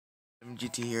VeNoM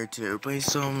GT here to play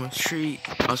some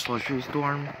Asphalt Street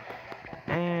Storm,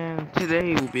 and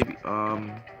today we'll be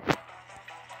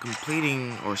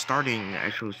completing or starting the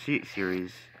actual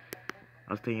series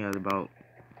I was thinking about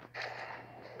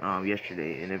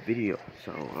yesterday in a video.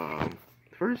 So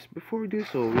first, before we do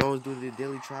so, we always do the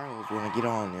daily trials when I get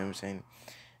on. You know what I'm saying?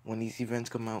 When these events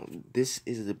come out, this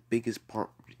is the biggest part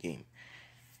of the game.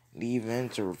 The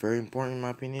events are very important in my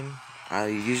opinion. I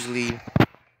usually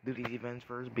do these events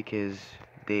first because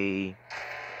they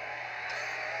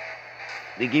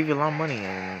give you a lot of money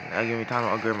and they give me time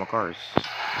to upgrade my cars. And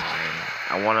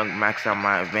I want to max out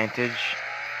my advantage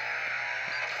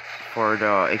for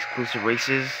the exclusive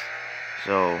races,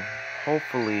 so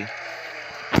hopefully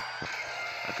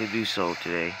I could do so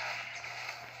today.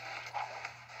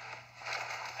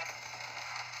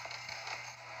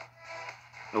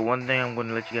 The one thing I'm going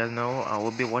to let you guys know, I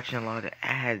will be watching a lot of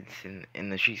ads in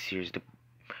the Street series to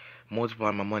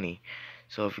multiply my money.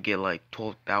 So if you get like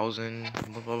 12,000,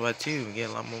 multiply by 2, we get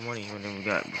a lot more money than we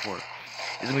got before.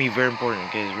 It's going to be very important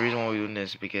because the reason why we're doing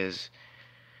this is because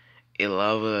it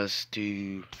allows us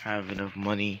to have enough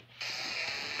money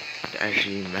to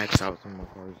actually max out some of my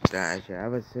cars. Actually, I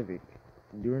have a Civic.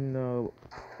 During the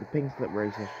pink slip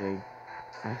race yesterday,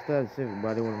 I still had a Civic, but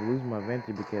I didn't want to lose my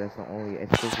Venti because that's the only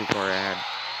exclusive car I had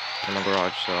in my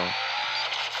garage. So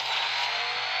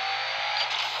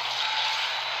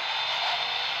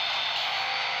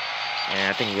and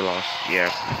I think we lost.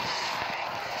 Yeah,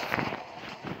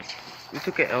 we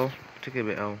took an L. Took a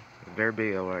bit L. A very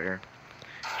big L right here.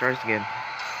 Let's try this again.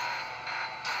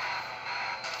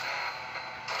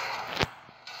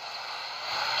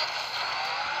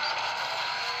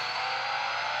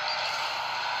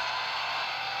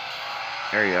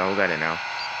 There you go, we got it now.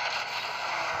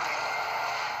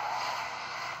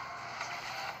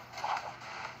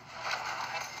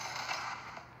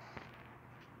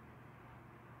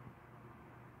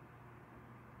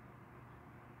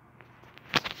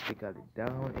 We got it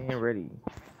down and ready.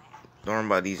 Don't worry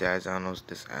about these ads, I don't know if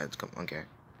this ad's come. Okay.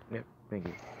 Yep, thank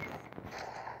you.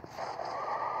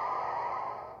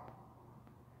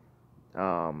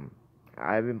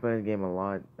 I've been playing the game a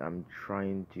lot. I'm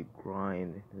trying to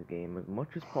grind the game as much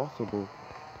as possible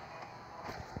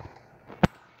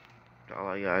to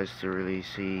allow you guys to really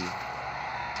see.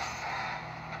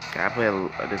 I play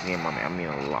this game, I mean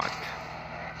a lot.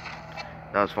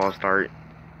 That was false start.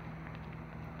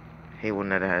 Hate when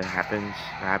that happens.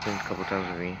 It happens a couple times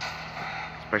with me,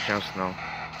 especially on snow.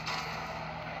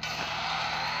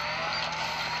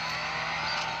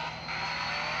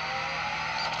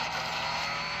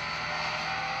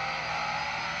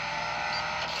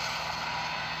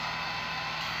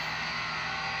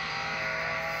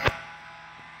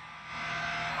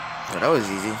 So that was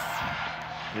easy.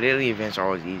 Daily events are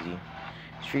always easy.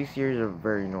 Street series are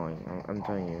very annoying. I'm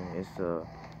telling you, it's a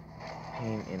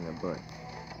pain in the butt.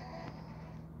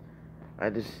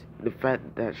 The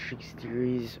fact that street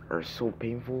series are so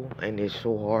painful and they're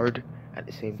so hard at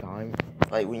the same time.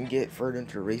 Like when you get further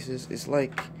into races, it's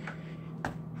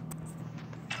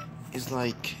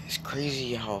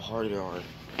crazy how hard they are.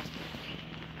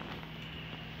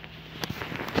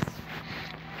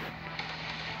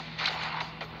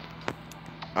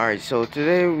 Alright, so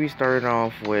today we started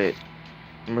off with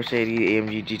Mercedes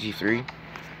AMG GT3.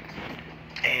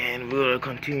 And we'll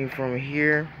continue from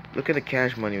here. Look at the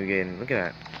cash money we're getting. Look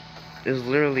at that. There's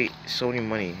literally so many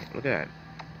money. Look at that.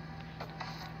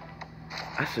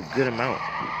 That's a good amount.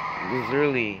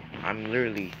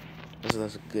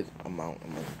 That's a good amount of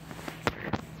money.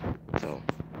 So.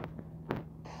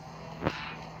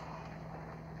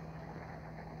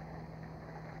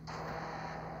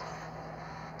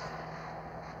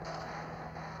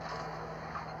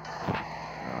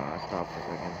 Stop for a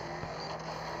second.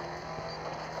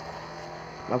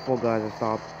 My fault, guys. I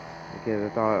stopped because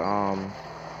I thought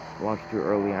launched too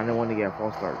early. I didn't want to get a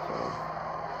false start, so.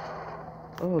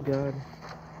 Oh god.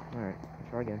 Alright, let's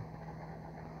try again.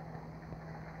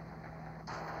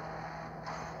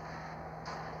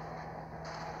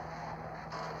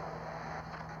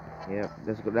 Yep,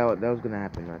 that was gonna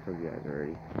happen. I told you guys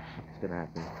already. It's gonna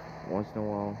happen once in a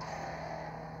while.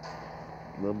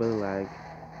 A little bit of lag,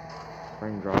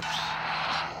 frame drops.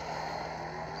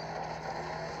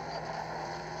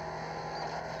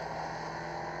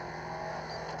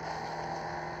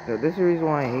 So this is the reason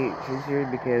why I hate Street Series,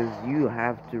 because you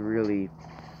have to really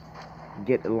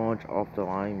get the launch off the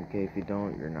line, because if you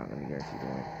don't, you're not gonna guarantee the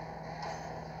win.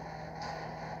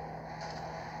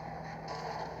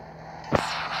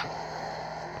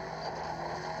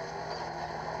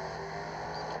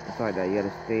 It's like that, you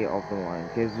gotta stay off the line,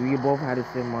 because we both had the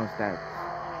same amount of stats.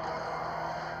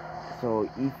 So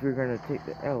if you're gonna take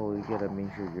the L, you gotta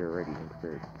make sure you're ready and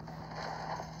prepared.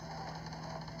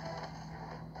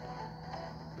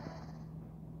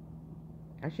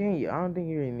 Actually, I don't think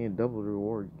you really need double the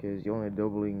reward because you're only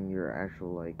doubling your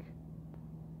actual like.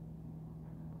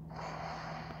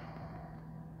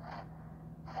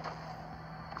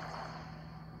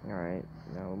 Alright,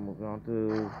 now we're moving on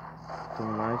to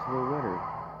some nice little weather.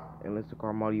 Unless the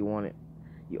car model you want it,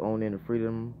 you own in the Free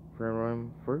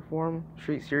Form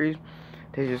Street Series.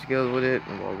 Test your skills with it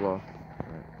and blah blah.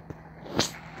 Right.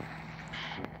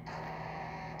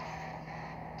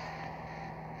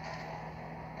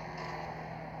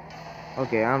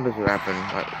 Okay, I'm just rapping.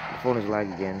 Like, the phone is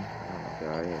lag again. Oh my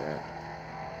god, I hate that.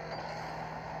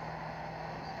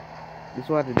 This is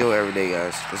what I have to do every day,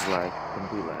 guys. This lag,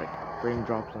 complete lag, frame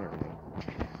drops and everything.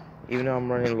 Even though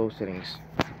I'm running low settings.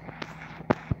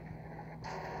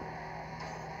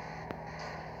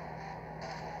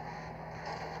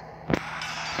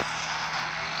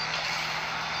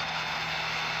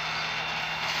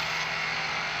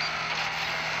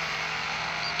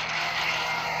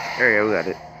 There you go, we got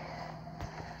it.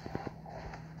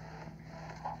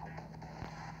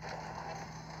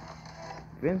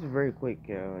 Vents are very quick,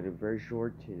 they're very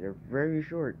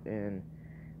short, and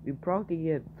we probably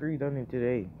get 3 done in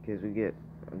today, because we get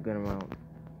a good amount.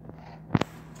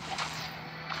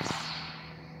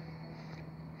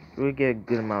 We get a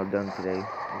good amount done today.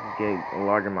 We get a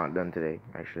large amount done today,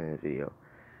 actually, in this video.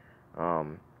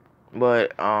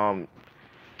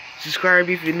 Subscribe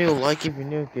if you're new, like if you're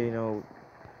new, cause you know,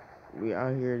 we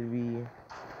out here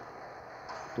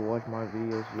to watch my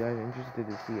videos. If you guys are interested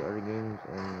to see other games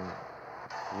and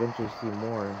eventually see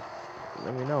more,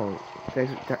 let me know.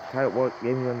 Type what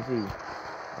game you want to see.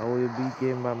 I will be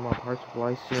getting my power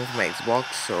supply soon for my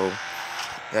Xbox, so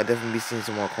yeah, definitely be seeing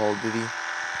some more Call of Duty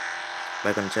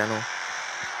back on the channel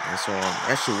and so on.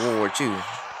 Actually, World War II,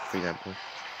 for example.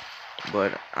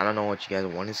 But I don't know what you guys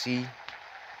want to see.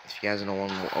 If you guys don't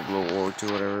want to upload World War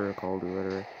II, whatever, Call of Duty,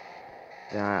 whatever,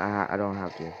 then I don't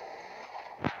have to.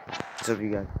 It's up to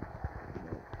you guys.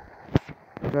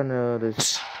 I'm trying to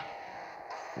just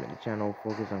make the channel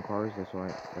focus on cars. That's what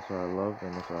I love,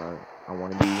 and that's what I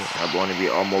want to be. I want to be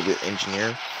an automobile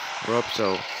engineer, grow up.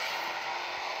 So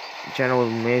the channel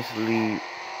was basically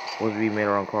supposed to be made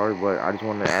around cars, but I just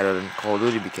wanted to add a Call of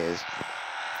Duty because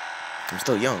I'm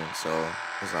still young. So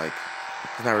it's like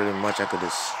there's not really much I could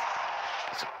just.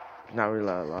 It's not really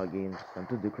a lot of games.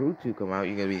 Until the Crew 2 come out,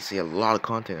 you're gonna see a lot of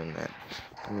content in that.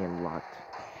 I mean, a lot.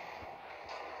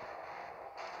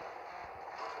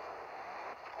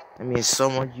 I mean, so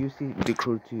much you see the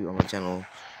Crew 2 on my channel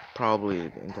probably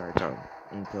the entire time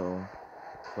until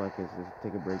so I can just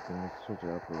take a break and switch it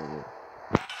up a little bit.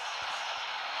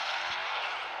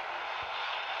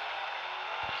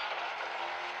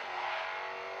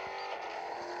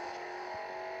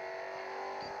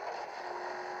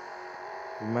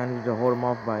 We managed to hold him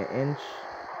off by an inch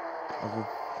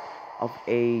of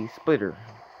a splitter.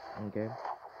 Okay,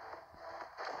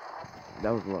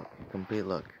 that was luck, complete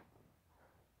luck.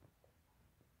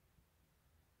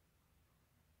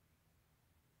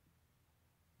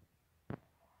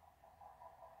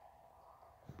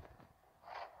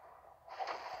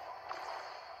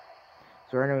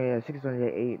 So right now we have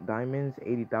 608 diamonds,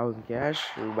 80,000 cash.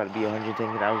 We're about to be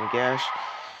 110,000 cash.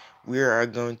 We are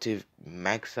going to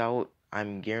max out.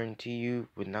 I'm guarantee you,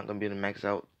 we're not gonna be able to max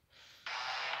out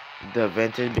the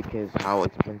Vented because how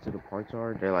expensive the parts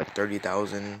are. They're like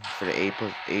 30,000 for the A,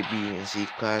 B, and C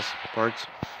class parts,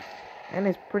 and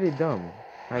it's pretty dumb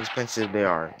how expensive they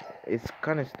are. It's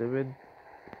kind of stupid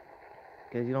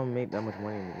because you don't make that much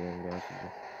money in the game, guys.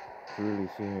 To really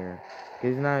see here,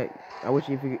 because not. I wish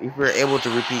if you're able to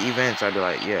repeat events, I'd be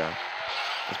like, yeah,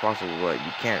 it's possible, but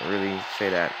you can't really say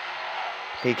that.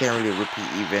 You can't really repeat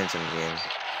events in the game.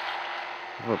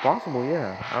 If it's possible,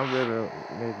 yeah, I'll be able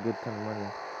to make a good ton of money.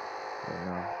 But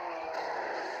no.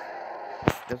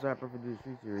 That's why I prefer to do the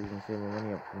Street Series and save my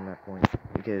money up from that point.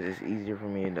 Because it's easier for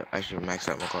me to actually max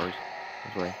out my cars.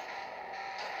 This way.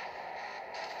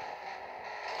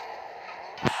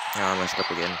 Now I messed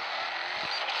up again.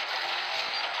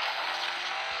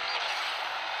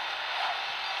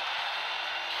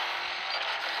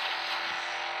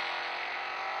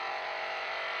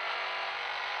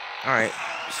 Alright,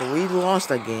 so we lost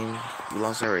that game. We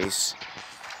lost our race.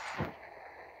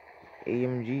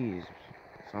 AMGs.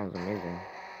 Sounds amazing.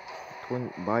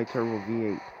 Twin bi-turbo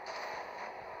V8.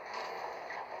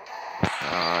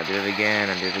 I did it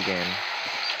again.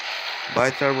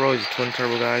 Bi-turbo is twin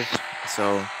turbo, guys.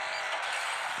 So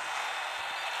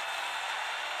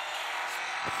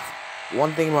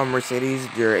one thing about Mercedes,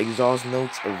 their exhaust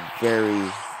notes are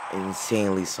very,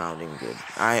 insanely sounding good.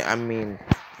 I mean,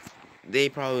 they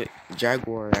probably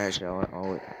Jaguar actually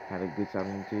always had a good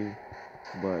sounding too,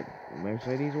 but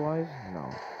Mercedes wise, no.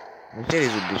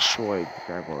 Mercedes would destroy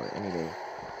Jaguar any day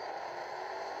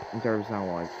in terms of sound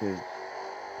wise, because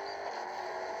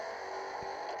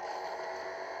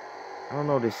I don't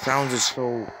know, the sounds are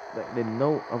so, like, the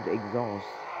note of the exhaust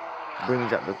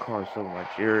brings out the car so much.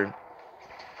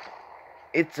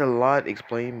 It's a lot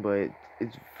explained, but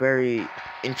it's very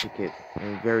intricate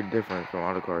and very different from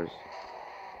other cars,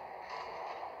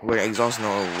 where the exhaust note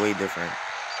are way different.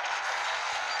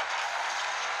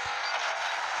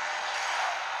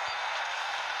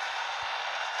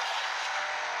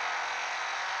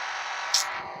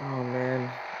 Oh man,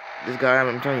 this guy,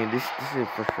 I'm telling you, this is a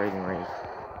frustrating race.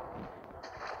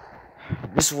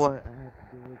 This is what I have to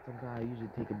do with sometimes. I usually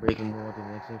take a break and move on to the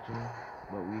next section,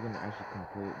 but we're gonna actually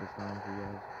complete it this time for you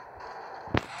guys.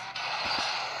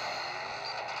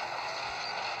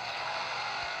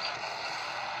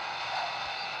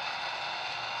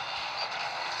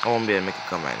 I won't be able to make a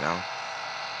comeback now.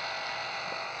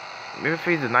 Maybe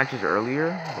phase the nitrous earlier.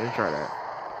 Let me try that.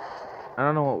 I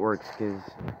don't know what works, because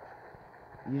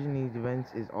usually these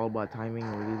events is all about timing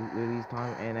and release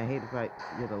time, and I hate the fact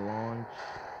you have to launch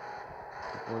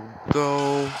before you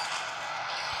go.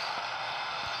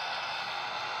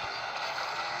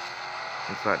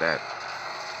 It's like that.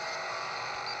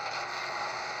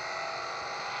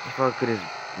 If I could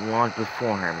have launched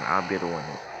before him, I'll be able to win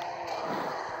it.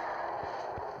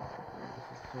 This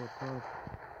is so tough.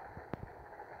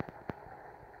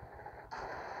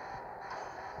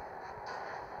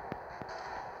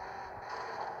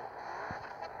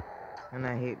 And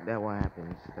I hate that what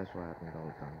happens. That's what happens all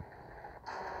the time.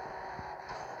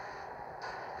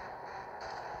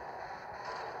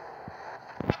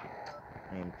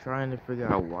 I am trying to figure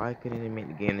out why couldn't it make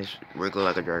the game this regular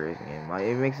like a drag racing game. Like,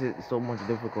 it makes it so much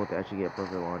difficult to actually get a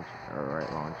perfect launch or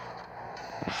right launch.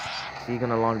 So you're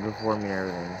gonna launch before me and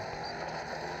everything.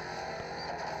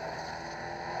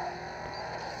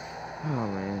 Oh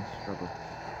man, struggle.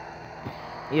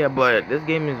 Yeah, but this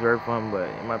game is very fun. But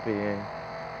in my opinion,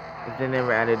 if they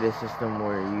never added this system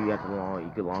where you have to launch,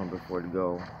 you could launch before to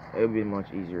go, it would be much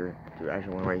easier to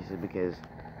actually win races, because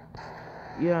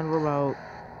you don't worry about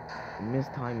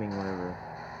mistiming whatever.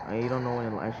 You don't know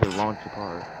when to actually launch the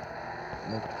car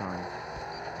most of the time,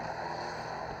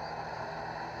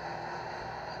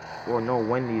 or know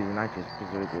when to use the nitrous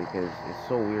specifically, because it's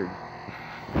so weird.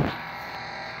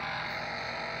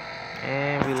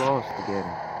 And we lost again.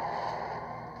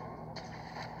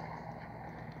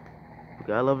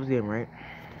 I love this game, right?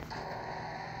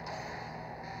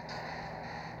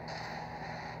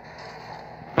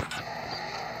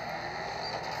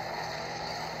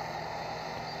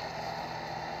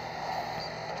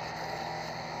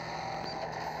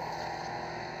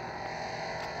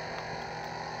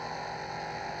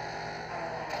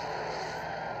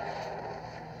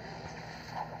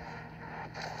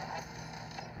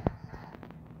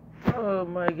 Oh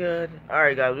my god.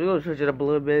 Alright guys, we're gonna switch it up a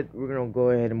little bit. We're gonna go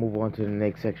ahead and move on to the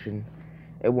next section,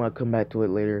 and we'll come back to it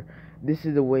later. This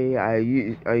is the way I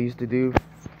used to do,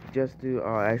 just to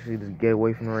actually just get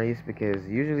away from the race, because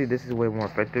usually this is way more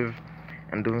effective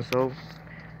in doing so.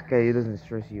 Okay, it doesn't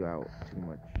stress you out too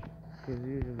much, because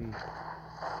usually when this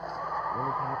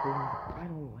happens, I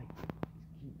don't like to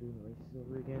keep doing races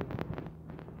over again,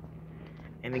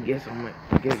 and it gets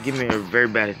give me a very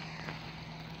bad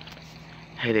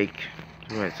headache.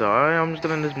 Right, so I'm just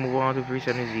gonna move on to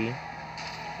 370Z,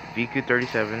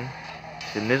 VQ37,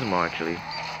 the Nismo actually,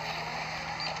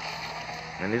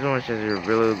 and this one is just a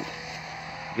really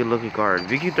good looking car.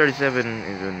 VQ37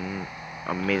 is an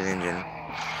amazing engine.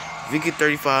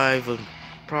 VQ35 was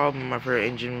probably my favorite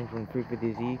engine from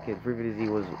 350Z, because 350Z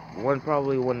was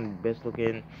probably one of the best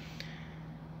looking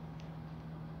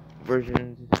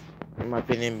versions in my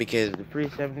opinion, because the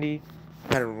 370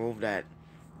 kind of removed that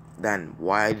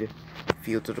wide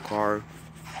feel to the car.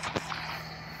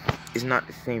 It's not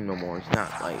the same no more. It's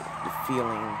not like the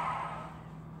feeling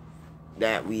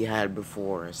that we had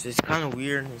before. It's just kind of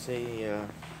weird to say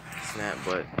it's not,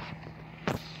 but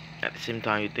at the same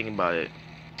time you think about it,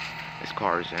 it's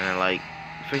cars, and like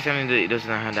 370 it doesn't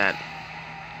have that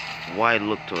wide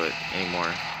look to it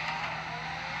anymore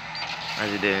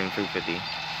as it did in 350.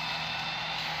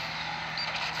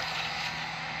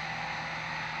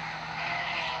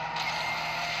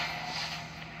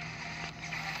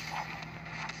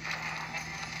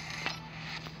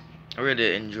 I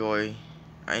really enjoy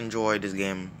this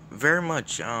game very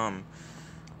much.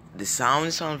 The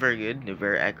sounds sound very good. They're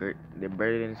very accurate. They're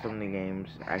better than some of the games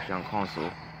actually on console,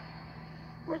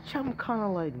 which I'm kind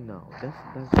of like, no,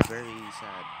 that's very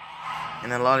sad.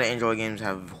 And a lot of Android games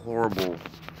have horrible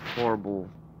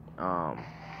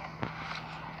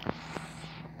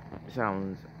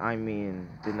sounds. I mean,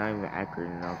 they're not even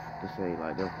accurate enough to say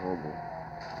like they're horrible,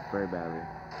 very badly.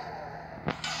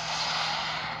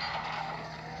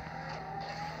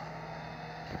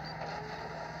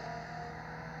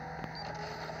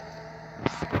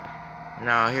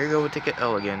 Now here you go with ticket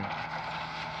L again.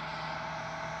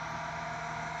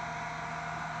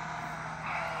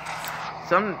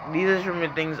 These are some of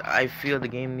the things I feel the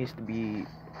game needs to be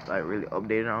like really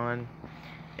updated on.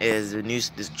 Is the new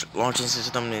this launching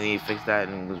system? They need to fix that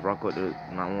and just rock with the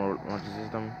normal launching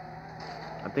system.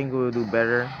 I think it will do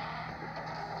better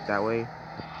that way.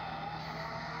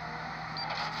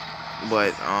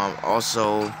 But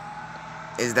also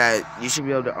is that you should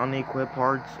be able to unequip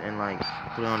parts and like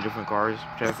put it on different cars,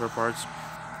 transfer parts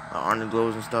on the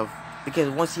glows and stuff. Because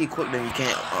once you equip them, you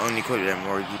can't unequip them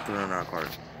or you put it on our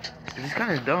cars. It's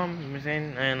kind of dumb, you know what I'm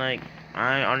saying? And like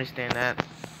I understand that,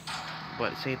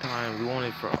 but at the same time, we want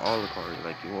it for all the cars.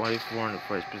 Like you want it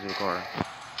for a specific car.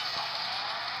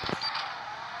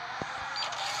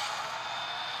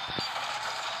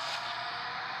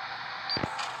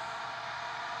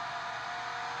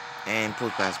 And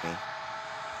pulled past me.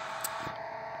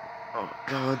 Oh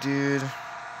god, dude.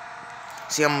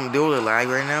 See, I'm doing a lag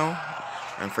right now,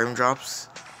 and frame drops.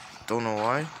 Don't know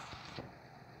why.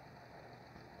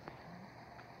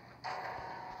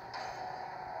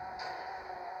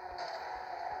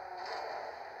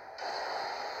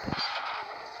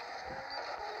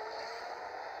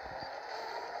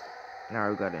 Now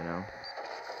we got it now.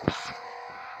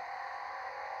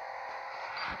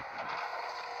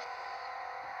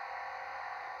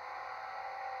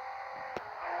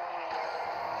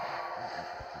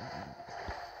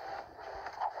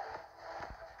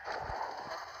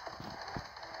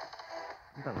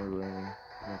 I'm not really doing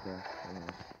anything like that.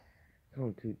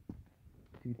 Anyway,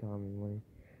 two times money.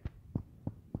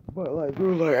 But like we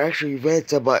were like actually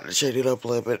vents about to shade it up a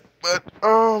little bit. But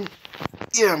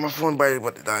yeah, my phone battery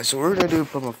about to die. So what we're gonna do,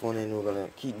 put my phone in, we're gonna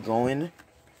keep going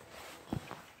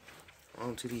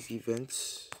onto these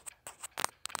events.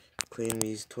 Claim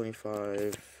these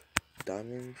 25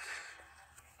 diamonds.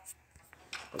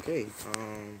 Okay,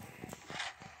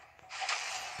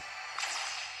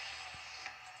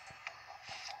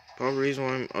 probably reason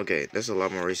why okay, that's a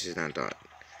lot more races than I thought.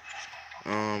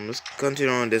 Let's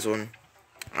continue on this one.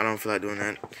 I don't feel like doing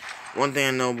that. One thing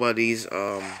I know about these,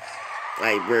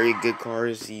 like very good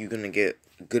cars, you're gonna get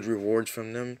good rewards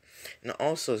from them, and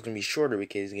also it's gonna be shorter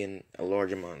because you're getting a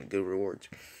large amount of good rewards.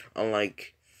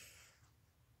 Unlike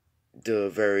the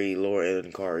very lower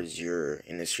end cars, you're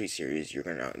in the street series, you're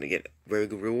not gonna get very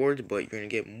good rewards, but you're gonna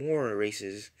get more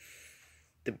races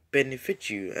to benefit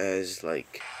you as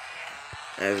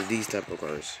these type of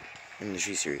cars in the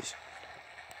street series.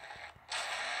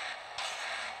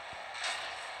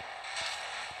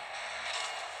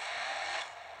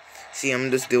 See,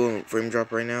 I'm just doing frame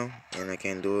drop right now, and I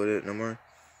can't do it no more.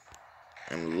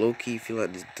 I'm low-key feel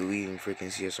like just deleting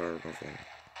freaking CSR on my phone.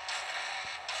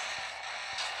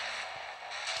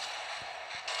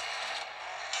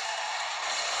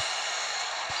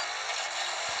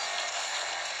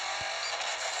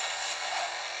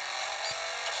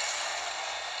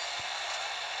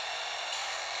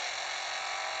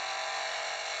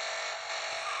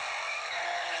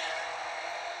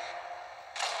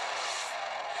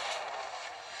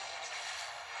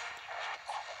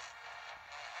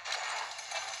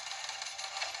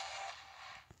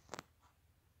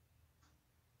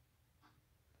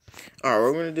 Alright,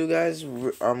 what we're gonna do, guys,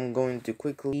 I'm going to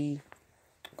quickly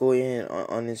go in and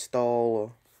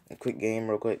uninstall a quick game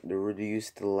real quick to reduce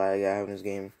the lag I have in this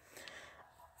game.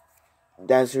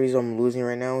 That's the reason I'm losing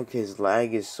right now, because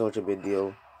lag is such a big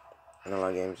deal in a lot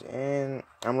of games. And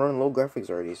I'm running low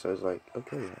graphics already, so it's like,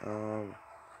 okay,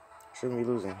 shouldn't be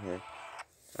losing here.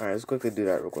 Alright, let's quickly do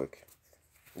that real quick.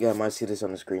 You guys might see this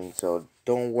on the screen, so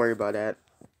don't worry about that.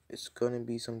 It's gonna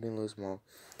be something a little small.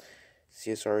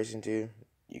 CSR Racing 2,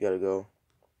 you gotta go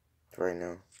right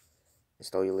now.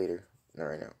 Install you later, not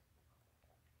right now.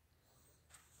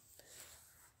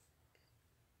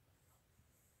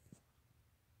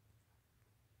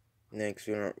 Next,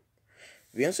 to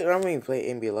be honest, I don't even play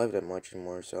NBA Live that much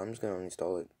anymore, so I'm just gonna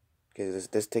uninstall it because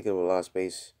this taking up a lot of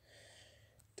space.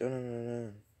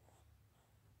 And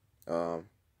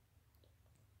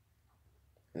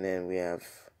then we have,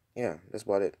 yeah, that's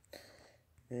about it.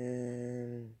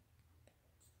 And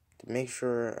to make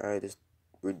sure I just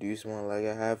reduce my lag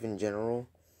I have in general,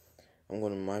 I'm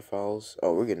going to my files.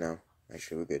 Oh, we're good now.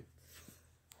 Actually, we're good.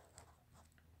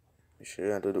 We should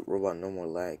not do the robot no more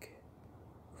lag.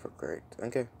 For correct.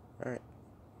 Okay, alright.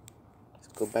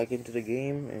 go back into the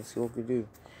game and see what we can do.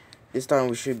 This time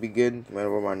we should be good.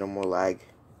 Whenever my no more lag.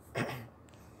 We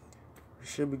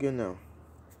should be good now.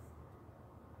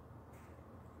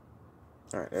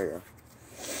 Alright, there you go.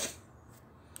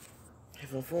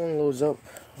 If my phone loads up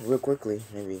real quickly,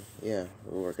 maybe, yeah,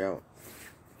 it'll work out.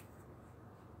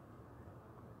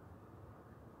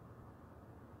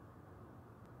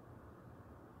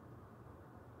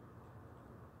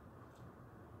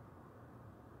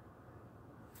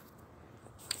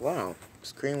 Wow,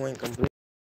 screen went complete.